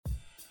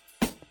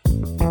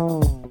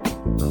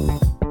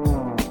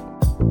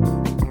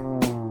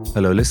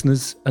Hello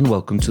listeners and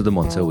welcome to the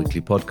Montel Weekly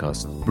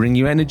podcast, bringing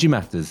you energy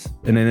matters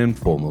in an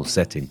informal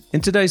setting.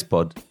 In today's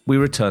pod, we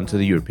return to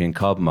the European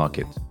carbon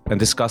market and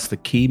discuss the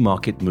key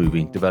market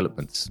moving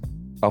developments.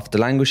 After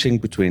languishing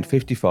between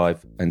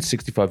 55 and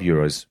 65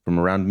 euros from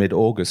around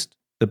mid-August,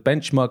 the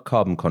benchmark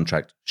carbon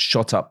contract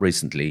shot up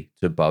recently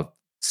to above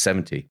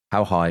 70.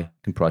 How high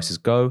can prices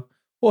go,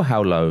 or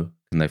how low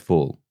can they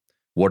fall?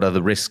 What are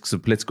the risks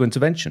of political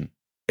intervention?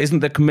 Isn't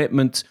the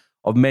commitment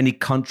of many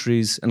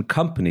countries and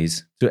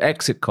companies to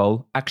exit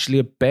coal actually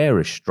a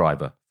bearish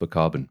driver for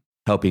carbon?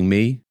 Helping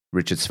me,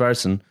 Richard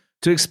Sverrisson,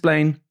 to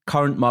explain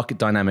current market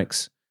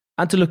dynamics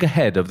and to look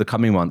ahead of the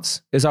coming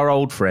months is our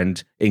old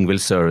friend Ingvild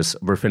Søres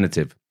of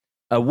Refinitiv.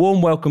 A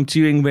warm welcome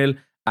to you, Ingvild,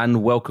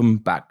 and welcome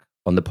back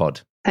on the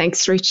pod.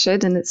 Thanks,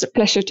 Richard, and it's a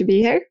pleasure to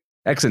be here.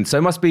 Excellent. So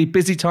it must be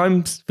busy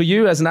times for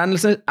you as an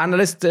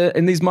analyst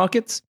in these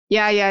markets?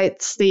 Yeah.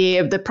 It's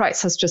the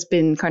price has just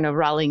been kind of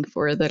rallying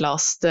for the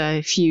last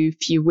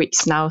few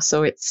weeks now.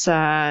 So it's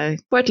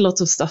quite a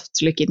lot of stuff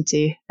to look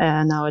into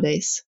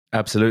nowadays.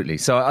 Absolutely.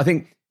 So I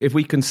think if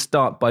we can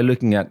start by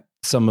looking at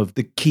some of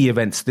the key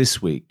events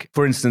this week.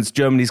 For instance,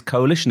 Germany's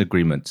coalition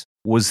agreement.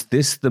 Was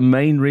this the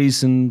main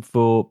reason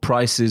for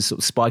prices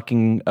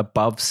spiking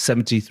above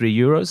 73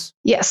 euros?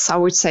 Yes, I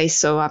would say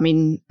so. I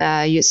mean,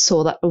 you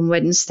saw that on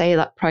Wednesday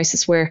that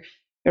prices were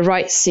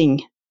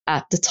rising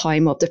at the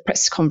time of the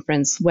press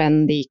conference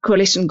when the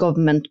coalition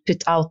government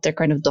put out their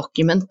kind of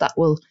document that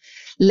will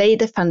lay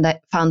the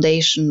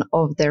foundation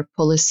of their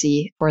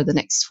policy for the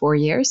next 4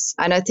 years.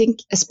 And I think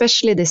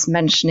especially this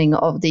mentioning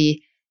of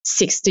the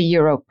 60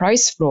 euro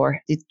price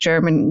floor, the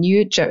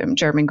new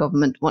German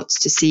government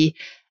wants to see,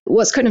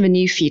 was kind of a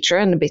new feature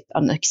and a bit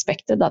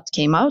unexpected that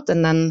came out.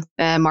 And then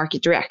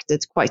market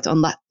reacted quite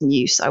on that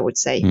news, I would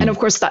say. And of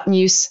course, that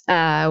news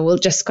will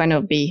just kind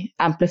of be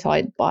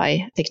amplified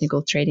by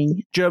technical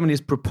trading. Germany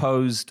has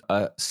proposed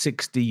a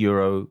 60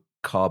 euro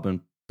carbon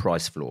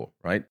price floor,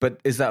 right? But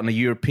is that on a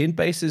European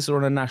basis or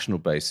on a national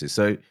basis?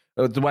 So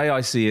the way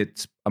I see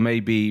it, I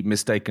may be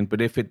mistaken, but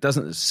if it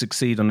doesn't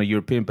succeed on a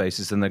European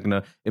basis, then they're going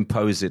to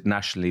impose it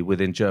nationally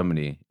within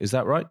Germany. Is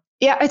that right?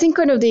 Yeah, I think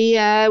kind of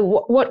the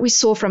what we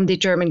saw from the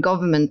German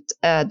government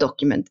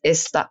document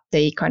is that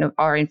they kind of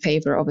are in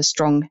favor of a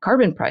strong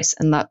carbon price,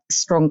 and that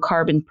strong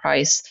carbon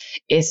price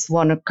is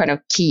one of kind of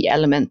key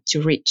element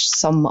to reach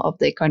some of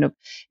the kind of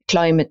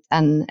climate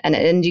and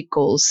energy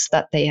goals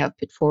that they have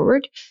put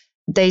forward.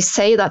 They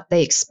say that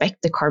they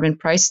expect the carbon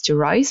price to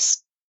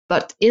rise.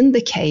 But in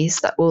the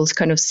case that we'll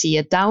kind of see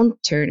a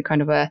downturn,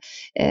 kind of a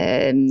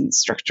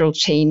structural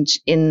change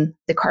in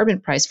the carbon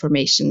price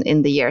formation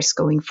in the years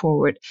going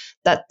forward,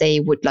 that they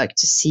would like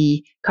to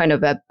see kind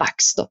of a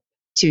backstop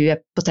to a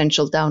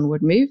potential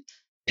downward move,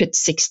 put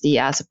 60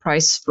 as a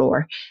price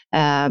floor.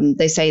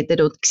 They say they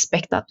don't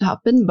expect that to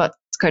happen, but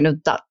kind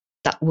of that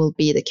will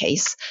be the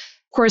case.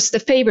 Of course, the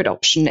favored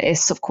option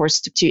is, of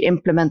course, to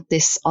implement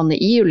this on the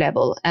EU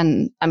level.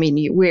 And I mean,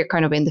 we're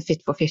kind of in the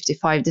Fit for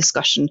 55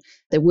 discussion.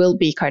 There will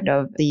be kind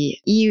of the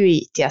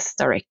EU ETS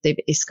directive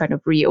is kind of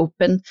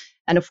reopened.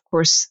 And of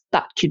course,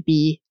 that could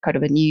be kind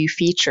of a new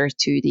feature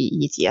to the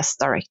ETS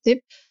directive.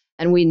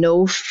 And we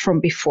know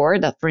from before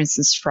that, for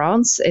instance,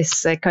 France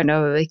is a kind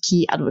of a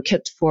key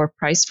advocate for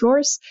price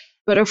floors.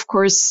 But of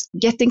course,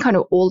 getting kind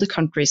of all the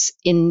countries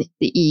in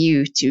the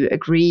EU to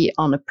agree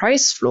on a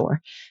price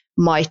floor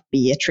might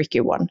be a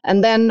tricky one.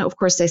 And then, of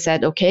course, they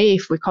said, okay,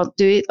 if we can't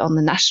do it on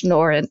the national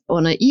or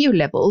on an EU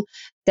level,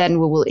 then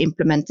we will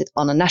implement it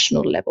on a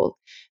national level.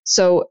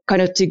 So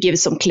kind of to give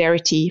some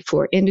clarity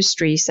for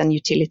industries and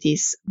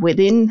utilities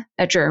within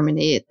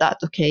Germany that,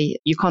 okay,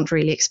 you can't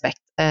really expect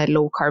a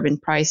low carbon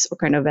price or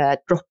kind of a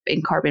drop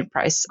in carbon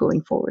price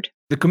going forward.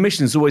 The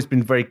Commission has always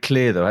been very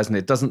clear, though, hasn't it?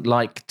 It doesn't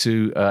like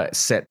to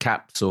set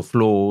caps or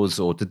floors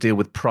or to deal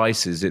with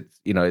prices.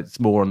 It's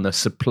more on the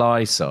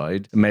supply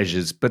side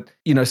measures. But,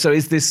 so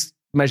is this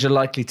measure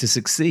likely to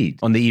succeed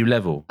on the EU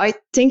level? I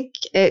think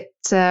it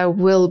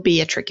will be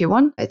a tricky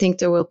one. I think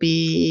there will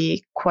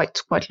be quite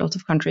a lot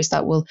of countries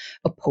that will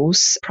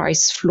oppose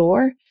price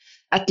floor,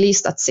 at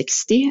least at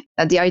 60.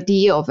 The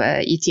idea of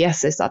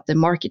ETS is that the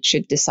market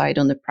should decide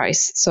on the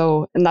price.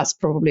 And that's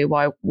probably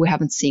why we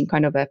haven't seen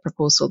kind of a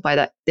proposal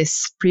by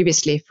this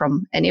previously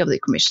from any of the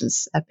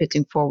commissions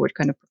putting forward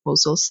kind of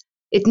proposals.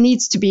 It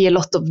needs to be a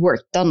lot of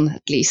work done,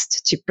 at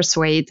least, to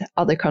persuade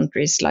other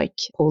countries like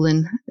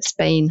Poland,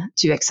 Spain,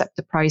 to accept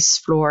the price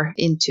floor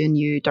into a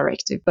new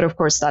directive. But of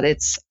course, that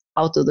it's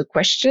out of the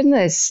question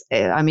is,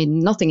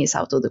 nothing is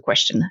out of the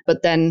question.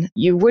 But then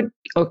you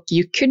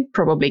could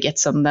probably get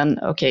some then,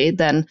 okay,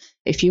 then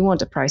if you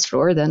want a price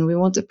floor, then we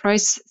want a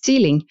price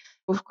ceiling.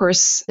 Of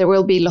course, there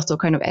will be a lot of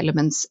kind of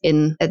elements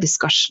in a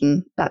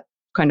discussion that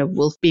kind of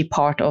will be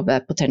part of a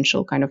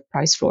potential kind of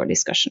price floor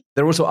discussion.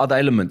 There are also other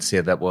elements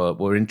here that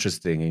were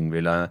interesting,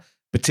 Ingvild,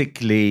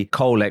 particularly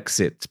coal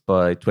exit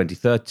by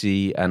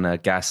 2030 and a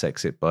gas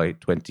exit by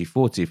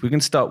 2040. If we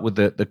can start with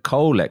the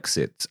coal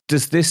exit,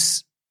 does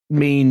this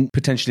mean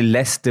potentially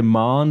less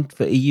demand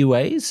for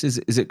EUAs?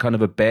 Is it kind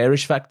of a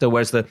bearish factor,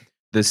 whereas the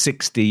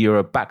 60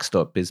 euro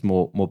backstop is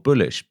more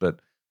bullish? But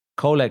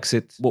coal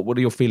exit, what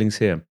are your feelings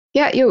here?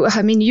 Yeah,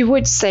 you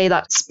would say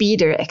that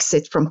speedier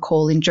exit from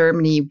coal in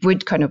Germany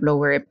would kind of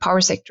lower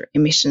power sector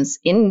emissions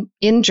in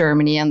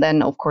Germany, and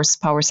then of course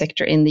power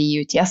sector in the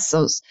EU ETS.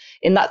 So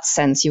in that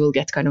sense, you will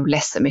get kind of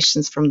less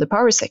emissions from the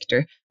power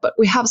sector. But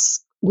we have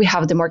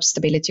the market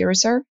stability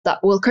reserve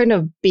that will kind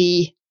of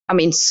be,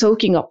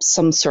 soaking up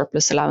some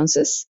surplus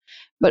allowances,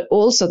 but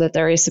also that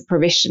there is a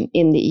provision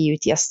in the EU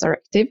ETS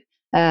directive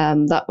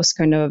that was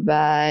kind of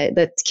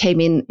that came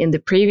in the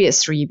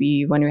previous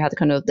review when we had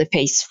kind of the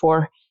phase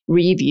 4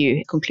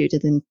 review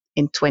concluded in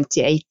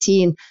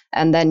 2018.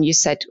 And then you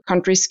said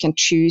countries can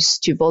choose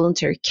to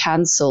voluntarily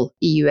cancel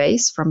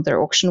EUAs from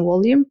their auction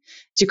volume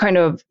to kind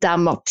of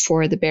dam up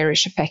for the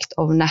bearish effect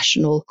of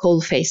national coal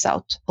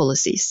phase-out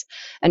policies.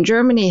 And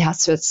Germany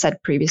has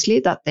said previously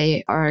that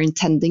they are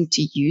intending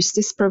to use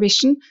this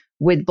provision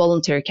with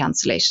voluntary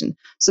cancellation.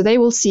 So they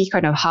will see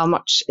kind of how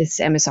much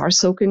is MSR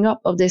soaking up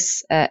of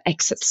this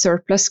excess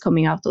surplus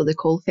coming out of the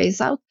coal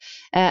phase out,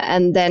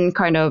 and then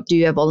kind of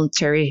do a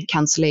voluntary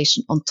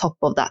cancellation on top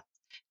of that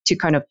to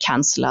kind of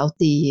cancel out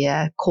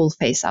the coal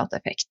phase out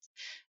effect.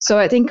 So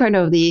I think kind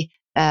of the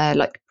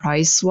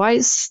price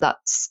wise,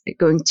 that's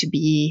going to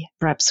be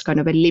perhaps kind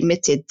of a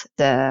limited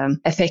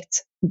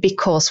effect,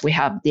 because we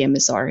have the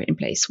MSR in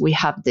place. We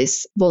have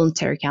this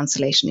voluntary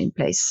cancellation in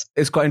place.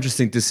 It's quite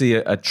interesting to see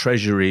a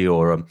treasury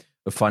or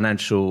a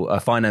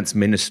finance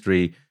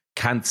ministry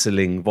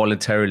cancelling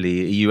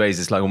voluntarily EUAs.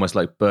 It's like almost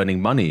like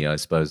burning money, I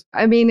suppose.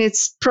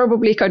 It's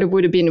probably kind of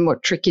would have been a more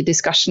tricky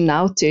discussion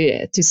now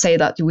to say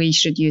that we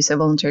should use a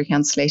voluntary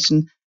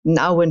cancellation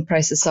now when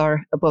prices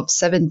are above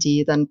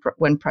 70 than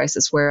when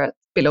prices were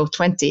below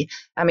 20.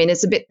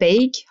 It's a bit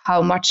vague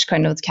how much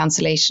kind of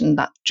cancellation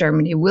that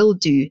Germany will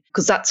do,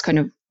 because that's kind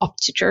of up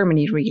to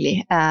Germany,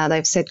 really.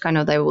 They've said kind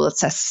of they will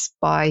assess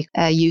by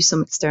use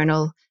some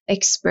external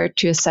expert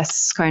to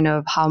assess kind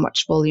of how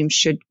much volume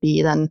should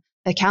be then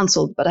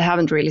cancelled. But I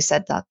haven't really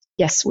said that,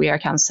 yes, we are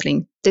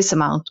cancelling this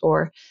amount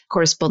or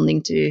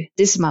corresponding to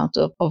this amount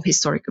of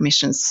historic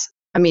emissions.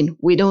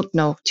 We don't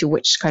know to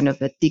which kind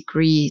of a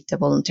degree the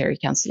voluntary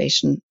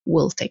cancellation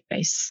will take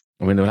place.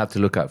 We'll have to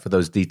look out for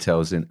those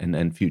details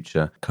in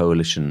future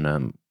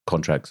coalition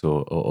contracts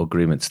or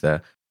agreements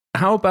there.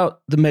 How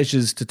about the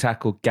measures to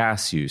tackle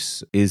gas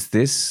use? Is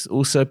this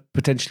also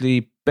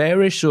potentially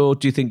bearish, or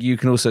do you think you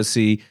can also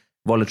see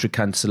voluntary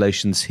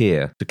cancellations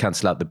here to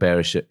cancel out the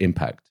bearish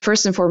impact?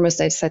 First and foremost,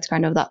 they've said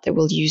kind of that they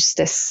will use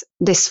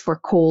this for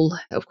coal.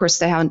 Of course,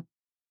 they haven't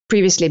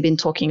previously been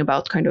talking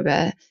about kind of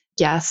a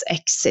gas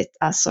exit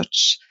as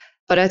such.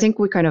 But I think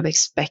we kind of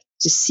expect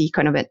to see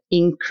kind of an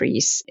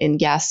increase in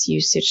gas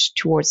usage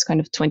towards kind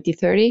of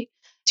 2030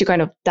 to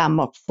kind of dam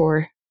up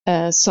for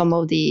some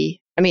of the,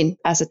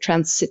 as a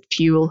transit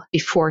fuel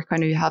before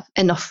kind of you have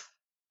enough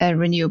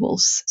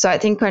renewables. So I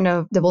think kind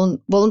of the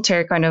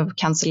voluntary kind of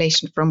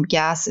cancellation from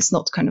gas is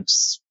not kind of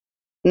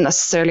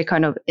necessarily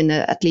kind of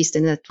at least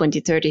in the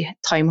 2030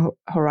 time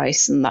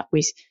horizon that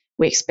we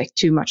expect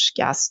too much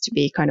gas to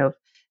be kind of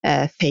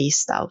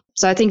phased out.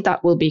 So I think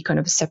that will be kind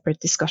of a separate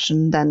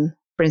discussion than,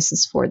 for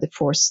instance, for the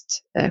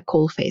forced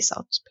coal phase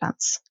out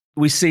plans.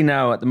 We see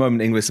now at the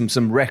moment, Ingrid,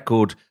 some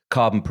record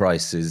carbon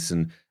prices,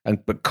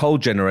 but coal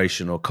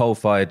generation or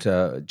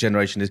coal-fired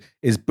generation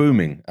is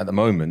booming at the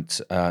moment.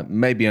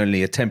 Maybe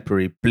only a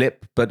temporary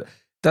blip, but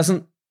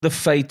doesn't the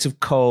fate of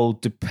coal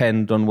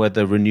depend on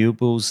whether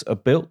renewables are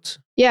built?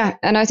 Yeah,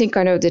 and I think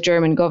kind of the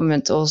German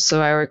government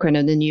also, or kind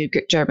of the new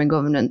German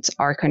government,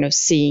 are kind of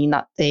seeing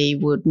that they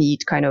would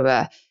need kind of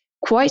a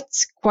quite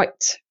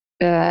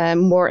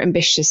more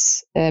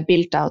ambitious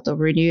build out of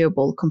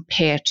renewable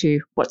compared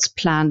to what's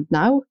planned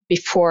now.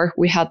 Before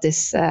we had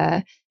this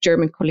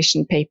German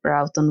coalition paper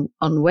out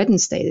on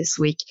Wednesday this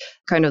week,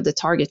 kind of the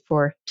target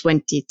for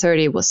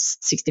 2030 was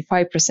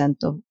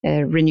 65% of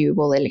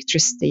renewable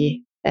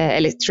electricity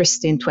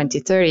in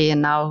 2030,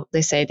 and now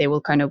they say they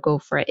will kind of go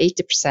for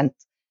 80%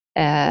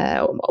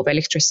 of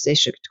electricity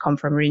should come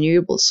from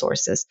renewable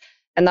sources.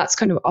 And that's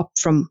kind of up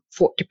from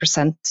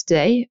 40%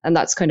 today. And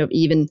that's kind of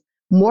even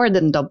more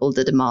than double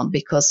the demand,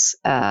 because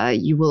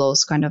you will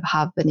also kind of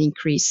have an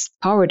increased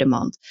power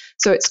demand.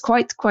 So it's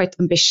quite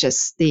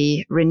ambitious,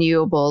 the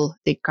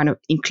kind of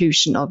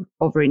inclusion of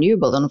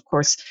renewable. And of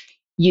course,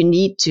 you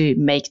need to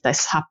make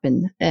this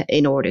happen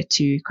in order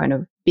to kind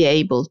of be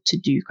able to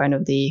do kind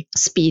of the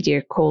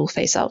speedier coal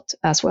phase out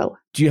as well.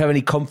 Do you have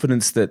any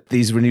confidence that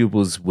these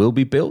renewables will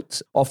be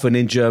built? Often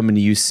in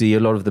Germany, you see a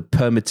lot of the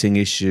permitting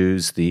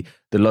issues, the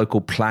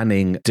local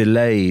planning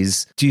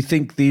delays. Do you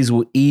think these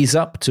will ease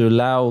up to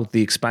allow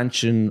the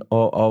expansion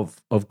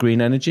of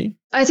green energy?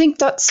 I think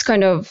that's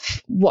kind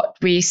of what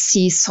we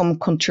see some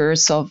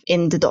contours of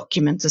in the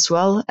document as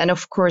well. And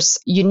of course,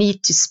 you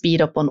need to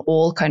speed up on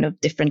all kind of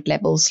different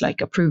levels,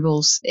 like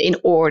approvals, in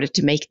order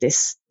to make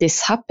this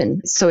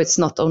happen. So it's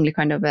not only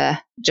kind of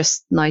a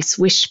just nice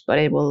wish, but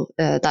it will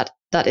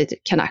that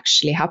it can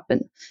actually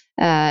happen.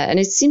 And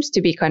it seems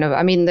to be kind of,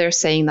 they're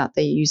saying that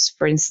they use,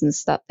 for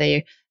instance, that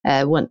they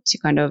want to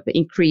kind of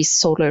increase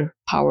solar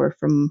power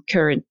from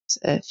current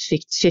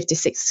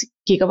 56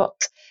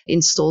 gigawatt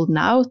installed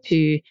now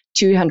to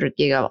 200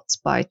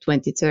 gigawatts by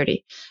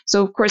 2030.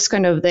 So of course,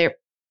 kind of they're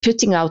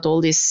putting out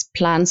all these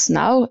plans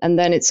now, and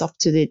then it's up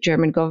to the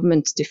German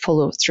government to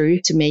follow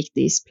through to make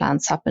these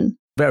plans happen.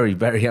 Very,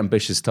 very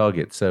ambitious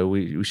target. So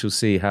we shall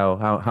see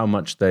how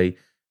much they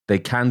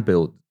can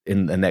build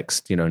in the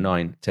next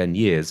 9-10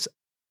 years.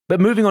 But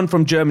moving on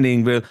from Germany,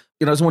 Ingvild,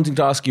 I was wanting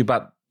to ask you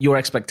about your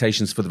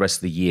expectations for the rest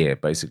of the year,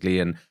 basically,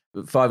 and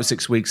 5 or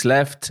 6 weeks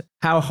left.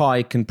 How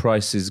high can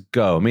prices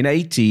go? I mean,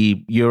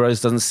 80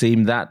 euros doesn't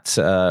seem that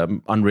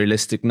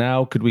unrealistic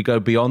now. Could we go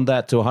beyond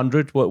that to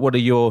 100? What are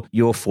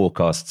your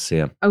forecasts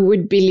here? I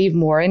would believe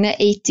more in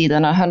 80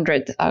 than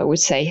 100, I would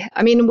say.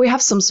 I mean, we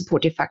have some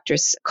supportive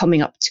factors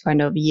coming up to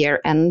kind of year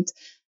end.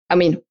 I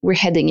mean, we're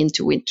heading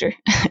into winter.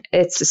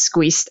 It's a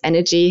squeezed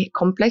energy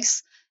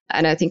complex.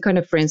 And I think kind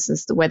of, for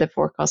instance, the weather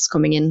forecast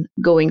coming in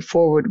going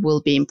forward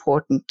will be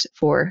important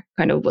for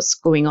kind of what's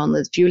going on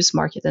with the fuels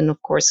market. And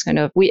of course, kind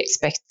of we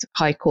expect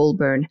high coal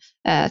burn,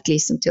 at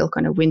least until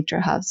kind of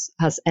winter has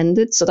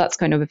ended. So that's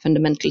kind of a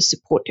fundamental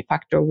supportive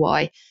factor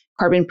why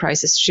carbon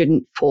prices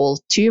shouldn't fall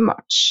too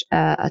much,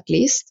 at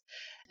least.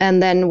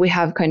 And then we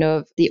have kind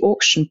of the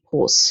auction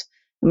pause.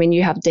 I mean,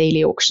 you have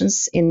daily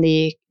auctions in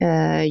the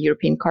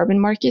European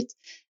carbon market.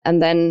 And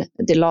then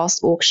the last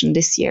auction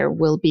this year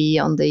will be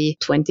on the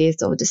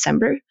 20th of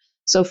December.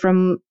 So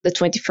from the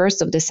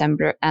 21st of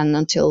December and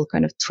until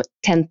kind of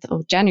 10th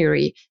of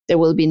January, there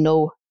will be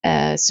no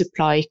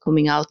supply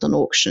coming out on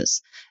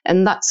auctions.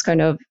 And that's kind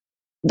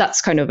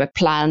of a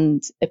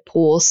planned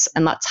pause,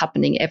 and that's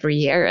happening every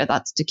year.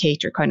 That's to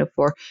cater kind of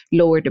for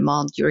lower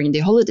demand during the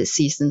holiday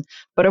season.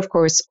 But of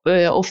course,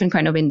 often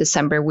kind of in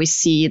December, we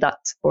see that,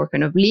 or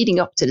kind of leading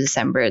up to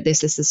December,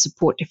 this is a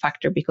supportive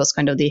factor because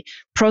kind of the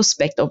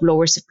prospect of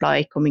lower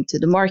supply coming to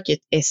the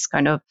market is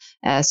kind of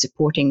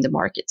supporting the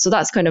market. So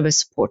that's kind of a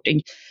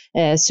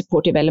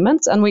supportive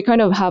element. And we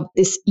kind of have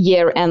this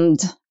year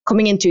end.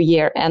 Coming into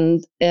year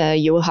end,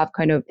 you will have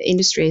kind of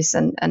industries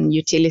and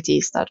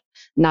utilities that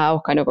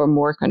now kind of are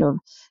more kind of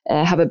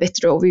have a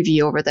better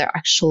overview over their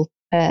actual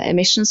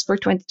emissions for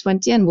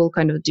 2020, and will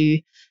kind of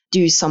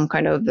do some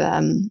kind of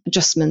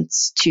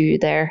adjustments to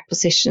their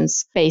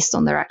positions based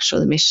on their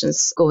actual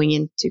emissions going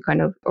into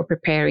kind of or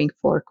preparing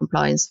for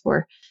compliance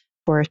for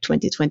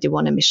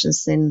 2021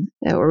 emissions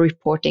or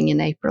reporting in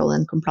April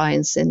and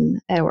compliance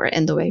in or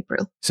end of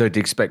April. So do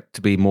you expect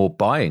to be more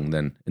buying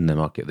then in the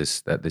market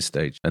at this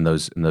stage and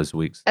in those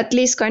weeks? At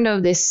least kind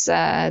of this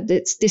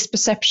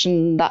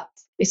perception that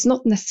it's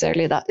not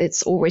necessarily that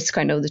it's always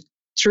kind of the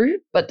true,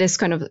 but there's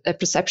kind of a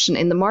perception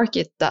in the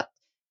market that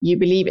you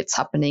believe it's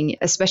happening,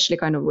 especially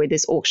kind of with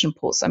this auction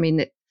pause. I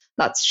mean,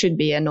 that should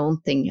be a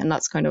known thing, and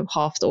that's kind of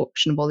half the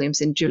auction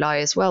volumes in July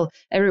as well.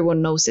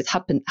 Everyone knows it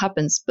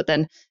happens, but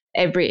then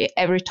every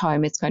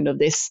time it's kind of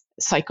this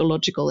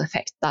psychological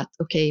effect that,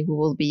 okay, we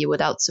will be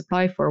without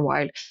supply for a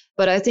while.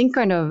 But I think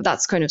kind of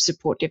that's kind of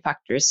supportive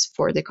factors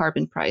for the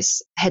carbon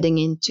price heading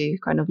into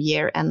kind of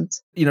year end.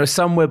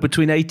 Somewhere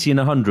between 80 and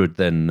 100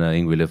 then,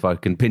 Ingvild, if I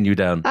can pin you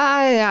down.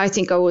 I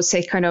think I would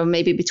say kind of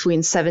maybe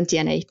between 70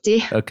 and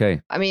 80.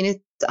 Okay. I mean,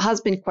 it has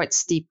been quite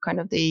steep,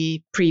 kind of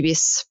the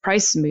previous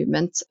price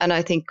movement. And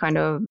I think kind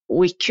of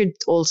we could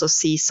also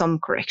see some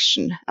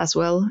correction as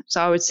well.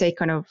 So I would say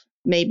kind of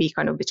maybe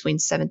kind of between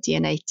 70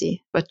 and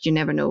 80, but you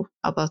never know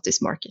about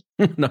this market.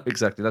 No,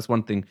 exactly. That's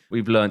one thing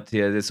we've learned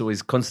here. It's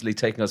always constantly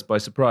taking us by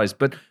surprise.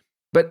 But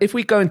if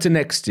we go into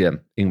next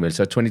year, Ingvild,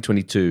 so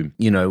 2022,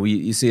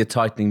 you see a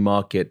tightening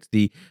market,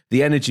 the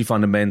energy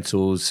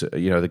fundamentals,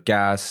 the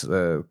gas,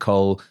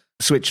 coal,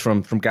 switch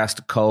from gas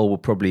to coal will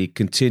probably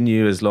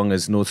continue as long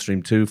as Nord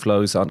Stream 2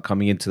 flows aren't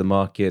coming into the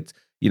market.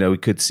 We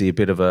could see a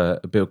bit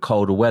of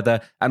colder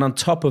weather. And on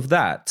top of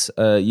that,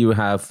 you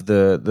have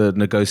the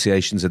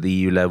negotiations at the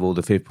EU level,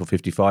 the Fit for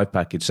 55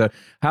 package. So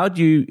how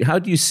do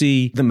you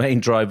see the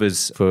main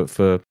drivers for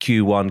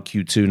Q1,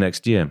 Q2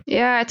 next year?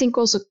 Yeah, I think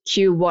also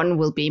Q1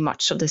 will be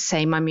much of the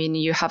same. I mean,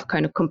 you have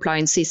kind of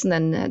compliance season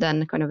and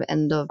then kind of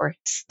end of or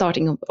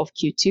starting of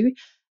Q2.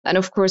 And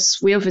of course,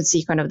 we often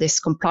see kind of this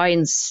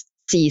compliance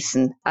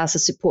season as a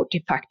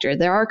supportive factor.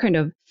 There are kind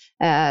of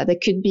there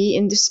could be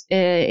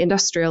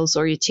industrials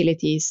or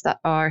utilities that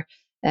are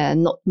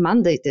not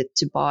mandated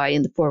to buy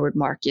in the forward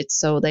market.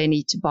 So they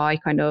need to buy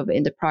kind of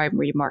in the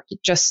primary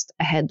market just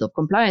ahead of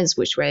compliance,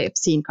 which we have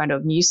seen kind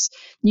of news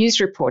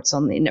reports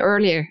on in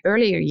earlier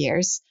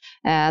years,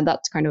 that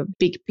kind of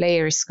big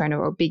players kind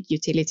of or big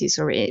utilities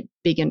or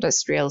big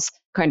industrials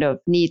kind of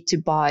need to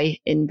buy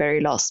in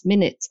very last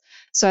minute.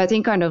 So I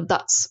think kind of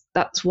that's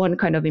one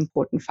kind of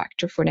important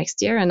factor for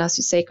next year. And as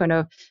you say, kind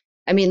of,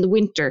 I mean, the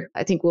winter,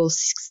 I think we'll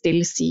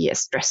still see a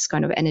stress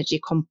kind of energy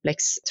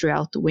complex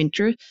throughout the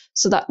winter.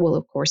 So that will,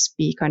 of course,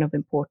 be kind of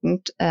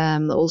important.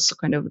 Also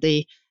kind of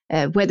the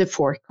weather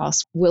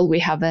forecast. Will we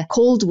have a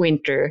cold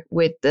winter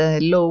with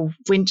low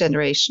wind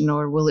generation,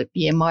 or will it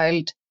be a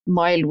mild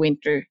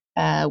winter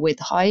with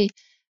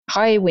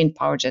high wind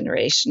power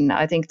generation?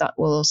 I think that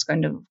will also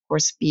kind of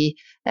course, be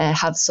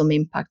have some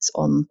impacts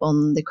on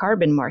the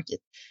carbon market.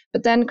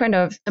 But then kind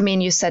of, I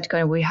mean, you said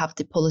kind of we have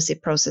the policy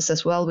process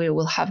as well. We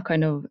will have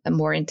kind of a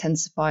more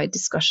intensified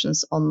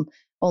discussions on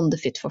on the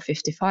Fit for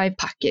 55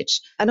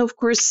 package. And of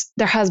course,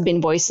 there has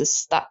been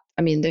voices that,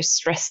 they're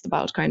stressed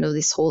about kind of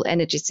this whole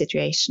energy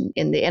situation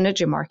in the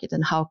energy market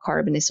and how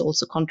carbon is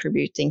also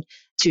contributing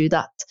to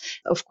that.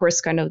 Of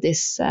course, kind of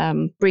this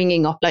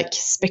bringing up like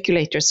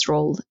speculators'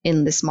 role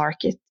in this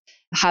market.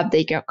 Have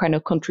they kind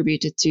of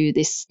contributed to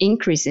this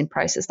increase in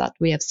prices that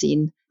we have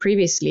seen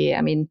previously?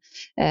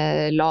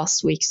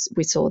 Last week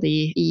we saw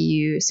the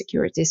EU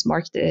securities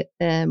market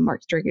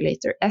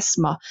regulator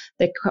ESMA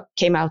that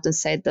came out and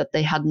said that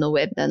they had no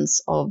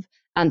evidence of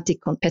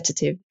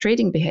anti-competitive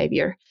trading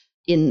behavior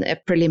in a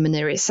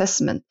preliminary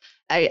assessment.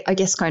 I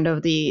guess kind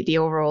of the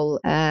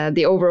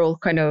overall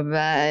kind of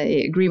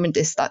agreement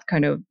is that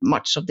kind of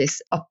much of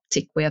this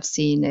uptick we have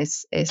seen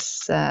is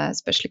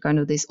especially kind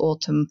of this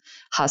autumn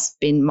has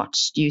been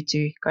much due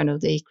to kind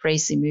of the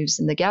crazy moves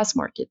in the gas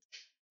market.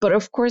 But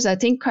of course, I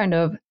think kind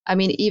of,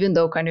 even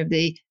though kind of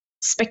the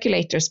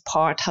speculators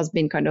part has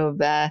been kind of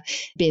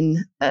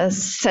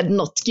said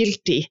not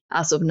guilty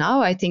as of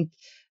now, I think,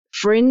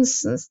 for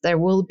instance, there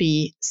will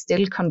be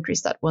still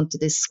countries that want to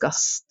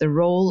discuss the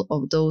role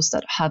of those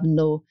that have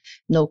no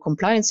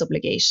compliance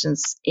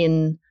obligations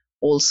in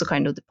also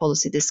kind of the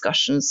policy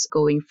discussions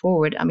going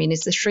forward.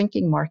 It's a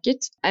shrinking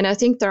market. And I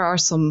think there are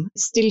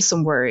still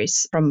some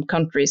worries from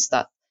countries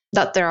that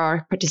there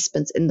are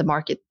participants in the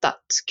market that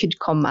could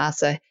come at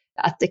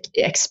the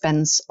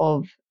expense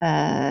of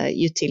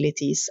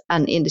utilities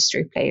and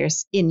industry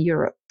players in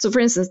Europe. So for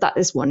instance, that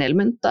is one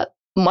element that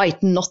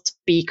might not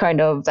be kind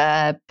of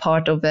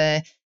part of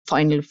a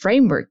final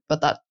framework,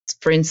 but that,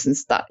 for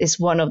instance, that is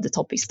one of the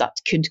topics that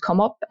could come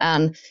up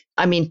and,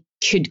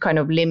 could kind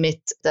of limit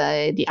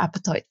the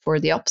appetite for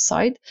the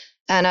upside.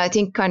 And I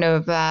think kind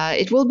of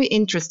it will be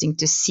interesting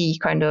to see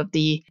kind of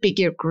the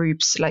bigger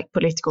groups, like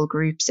political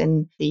groups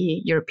in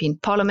the European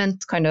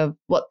Parliament, kind of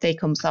what they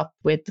comes up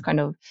with, kind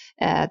of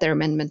their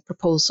amendment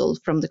proposal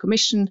from the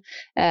Commission,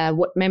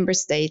 what member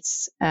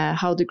states,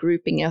 how the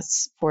grouping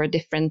is for a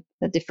different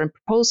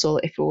proposal,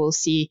 if we will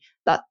see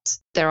that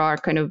there are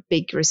kind of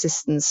big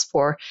resistance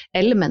for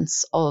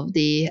elements of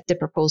the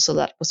proposal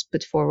that was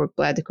put forward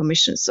by the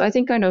Commission. So I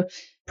think kind of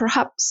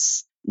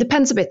perhaps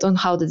depends a bit on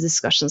how the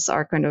discussions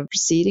are kind of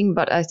proceeding,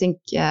 but I think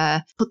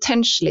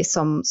potentially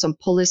some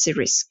policy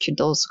risk could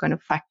also kind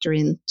of factor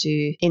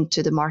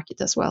into the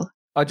market as well.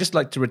 I'd just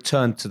like to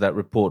return to that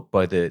report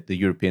by the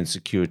European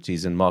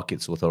Securities and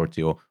Markets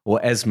Authority, or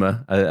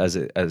ESMA, as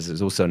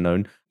is also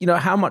known.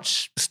 How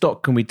much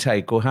stock can we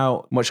take, or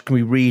how much can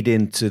we read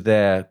into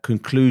their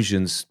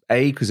conclusions?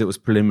 A, because it was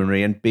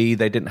preliminary, and B,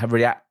 they didn't have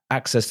really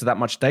access to that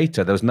much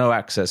data. There was no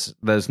access.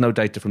 There's no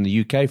data from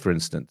the UK, for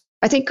instance.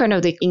 I think kind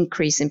of the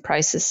increase in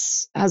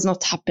prices has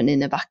not happened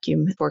in a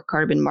vacuum for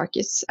carbon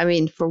markets.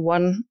 For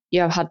one,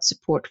 you have had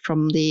support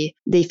from the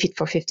Fit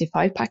for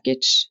 55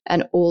 package,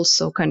 and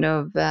also kind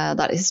of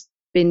that has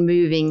been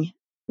moving,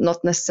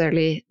 not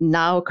necessarily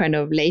now kind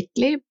of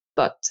lately,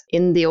 but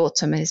in the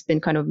autumn has been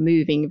kind of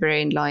moving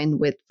very in line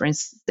with, for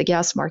instance, the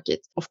gas market.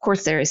 Of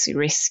course, there is a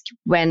risk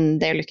when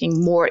they're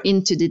looking more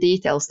into the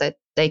details that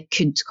they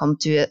could come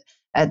to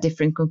a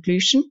different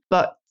conclusion.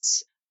 But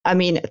at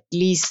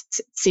least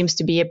it seems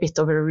to be a bit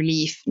of a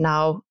relief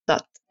now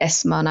that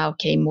ESMA now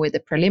came with a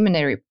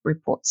preliminary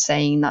report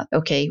saying that,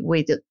 okay,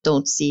 we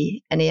don't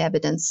see any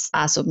evidence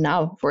as of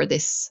now for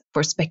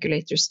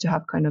speculators to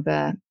have kind of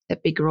a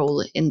big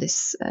role in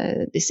this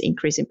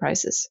increase in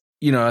prices.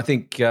 I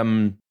think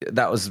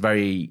that was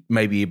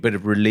maybe a bit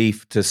of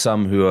relief to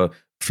some who are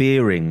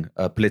fearing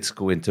a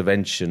political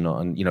intervention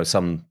on,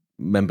 some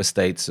member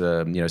states,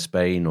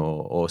 Spain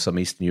or some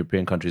Eastern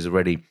European countries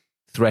already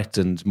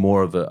threatened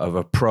more of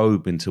a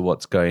probe into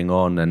what's going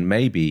on and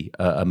maybe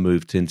a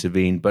move to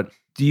intervene. But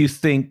do you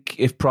think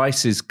if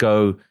prices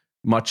go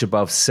much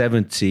above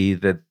 70,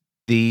 that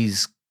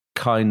these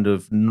kind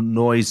of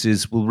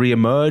noises will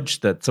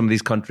reemerge, that some of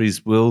these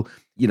countries will,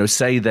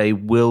 say they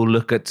will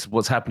look at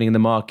what's happening in the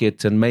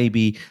market and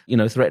maybe,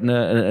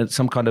 threaten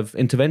some kind of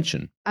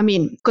intervention?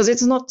 Because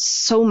it's not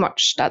so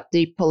much that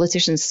the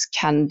politicians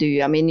can do.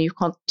 You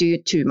can't do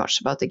too much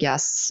about the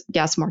gas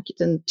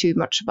market and too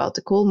much about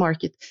the coal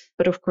market.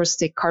 But of course,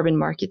 the carbon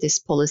market is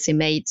policy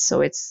made. So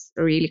it's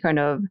really kind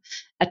of,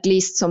 at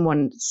least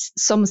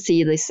some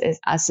see this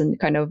as in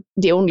kind of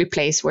the only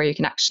place where you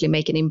can actually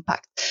make an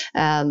impact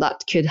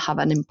that could have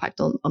an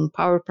impact on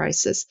power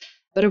prices.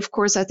 But of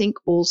course, I think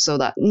also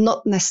that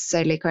not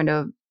necessarily kind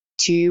of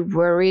too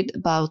worried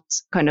about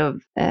kind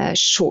of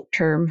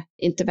short-term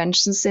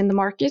interventions in the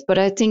market. But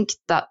I think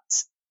that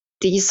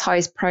these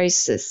high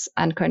prices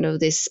and kind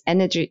of this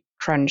energy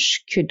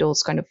crunch could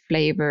also kind of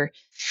flavor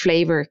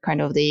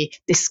kind of the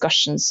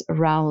discussions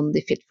around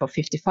the Fit for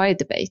 55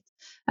 debate.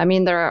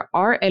 There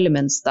are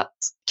elements that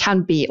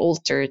can be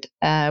altered,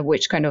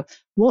 which kind of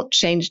won't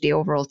change the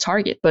overall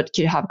target, but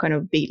could have kind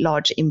of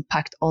large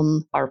impact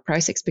on our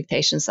price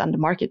expectations and the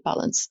market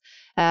balance.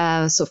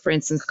 So for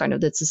instance, kind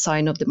of the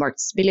design of the market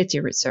stability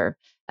reserve.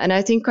 And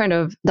I think kind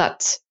of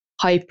that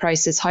high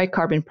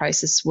carbon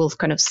prices will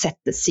kind of set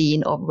the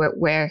scene of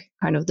where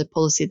kind of the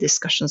policy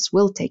discussions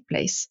will take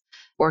place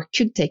or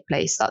could take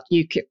place, that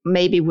you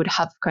maybe would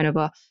have kind of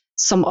a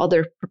some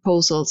other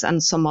proposals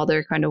and some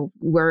other kind of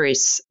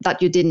worries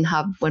that you didn't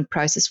have when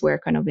prices were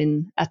kind of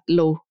at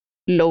low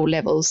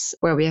levels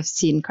where we have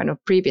seen kind of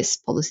previous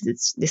policy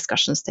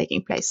discussions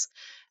taking place.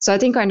 So I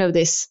think kind of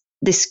this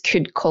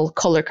could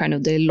color kind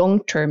of the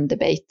long-term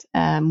debate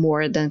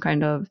more than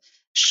kind of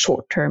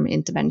short-term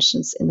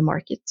interventions in the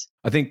market.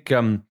 I think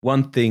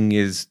one thing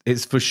is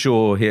for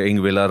sure here,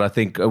 Ingvild. I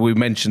think we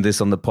mentioned this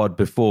on the pod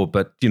before,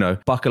 but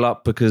buckle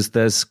up because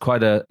there's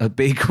quite a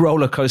big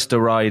roller coaster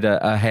ride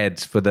ahead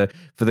for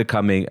the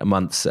coming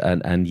months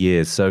and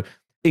years. So,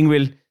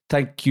 Ingvild,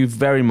 thank you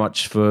very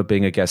much for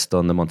being a guest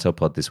on the Montel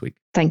Pod this week.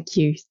 Thank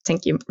you,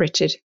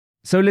 Richard.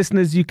 So,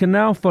 listeners, you can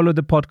now follow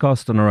the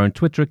podcast on our own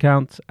Twitter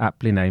account,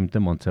 aptly named the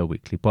Montel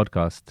Weekly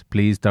Podcast.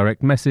 Please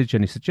direct message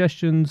any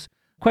suggestions,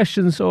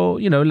 questions, or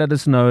let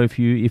us know if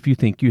you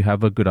think you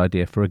have a good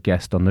idea for a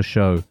guest on the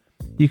show.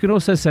 You can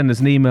also send us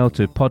an email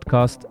to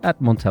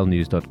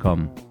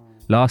podcast@montelnews.com.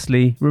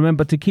 Lastly,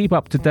 remember to keep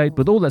up to date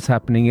with all that's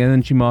happening in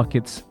energy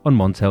markets on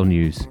Montel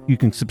News. You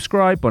can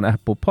subscribe on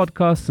Apple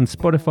Podcasts and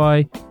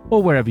Spotify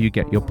or wherever you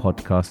get your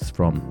podcasts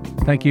from.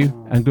 Thank you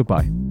and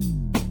goodbye.